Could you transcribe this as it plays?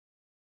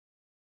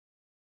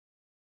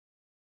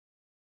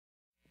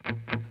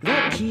The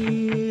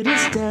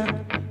cutest of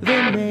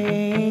the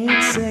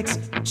main sex.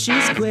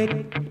 She's quick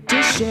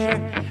to share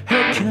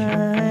her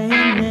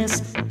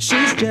kindness.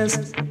 She's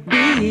just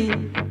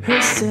being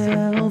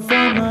herself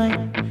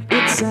online.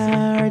 It's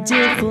our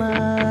dear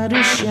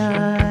Fluttershy.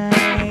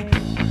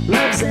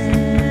 Loves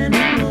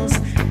animals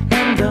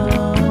and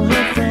all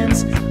her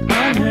friends.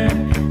 On her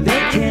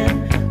they can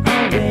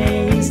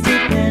always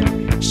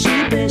depend.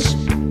 Sheepish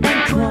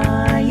and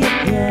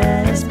quiet,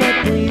 yes, but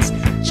please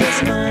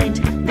just mind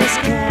this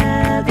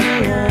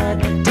caveat.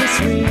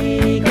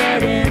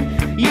 Disregard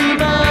and you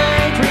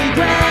might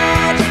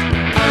regret.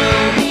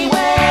 Oh,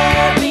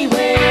 beware,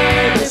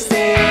 beware the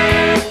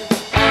stare.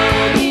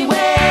 Oh,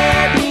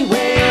 beware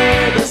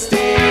the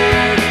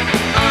stare.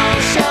 All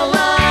shall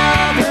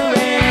love her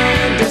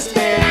and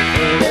despair.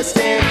 The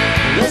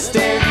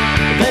stare,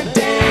 the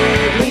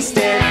deadly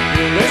stare.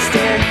 The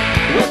stare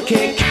will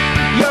kick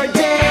your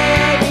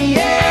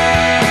derriere.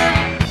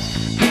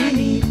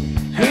 Beneath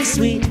her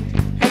sweet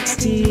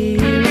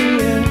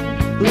exterior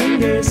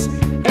lingers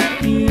a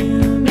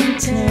fuming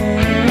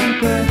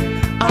temper.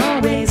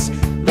 Always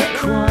the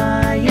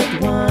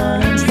quiet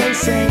ones, they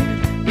say,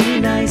 be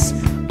nice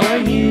or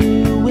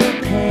you will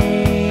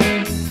pay.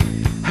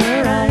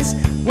 Her eyes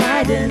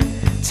widen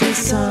to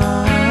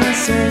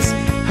saucers,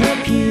 her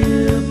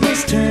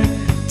pupils turn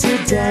to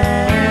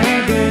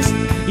daggers.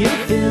 You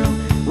fill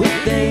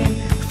with a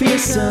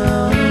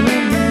fearsome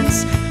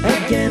immense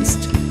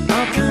against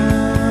all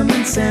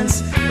common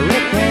sense.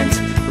 Repent,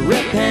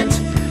 repent,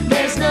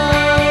 there's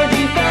no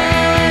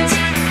defense.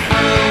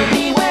 Oh,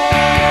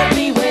 beware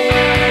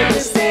the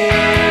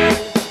stare.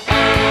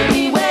 Oh,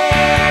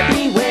 beware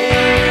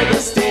the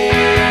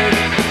stare.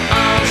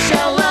 All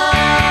shall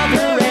love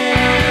her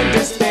and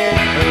despair.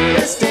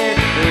 The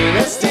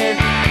stare,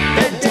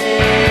 the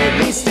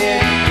deadly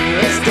stare.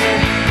 The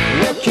stare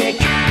will kick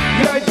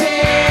your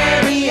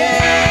derriere.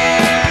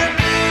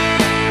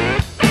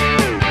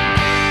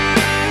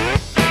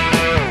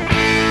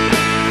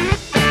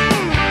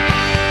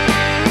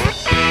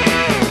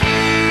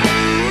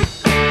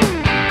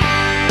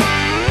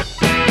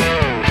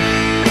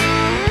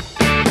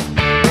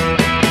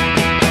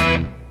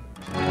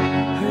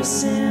 Her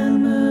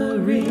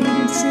simmering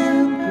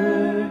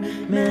temper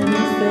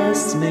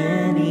manifests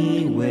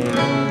many ways,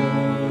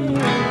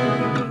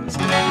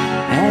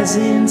 as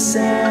in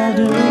sad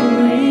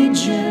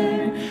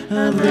rager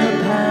of the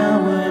power.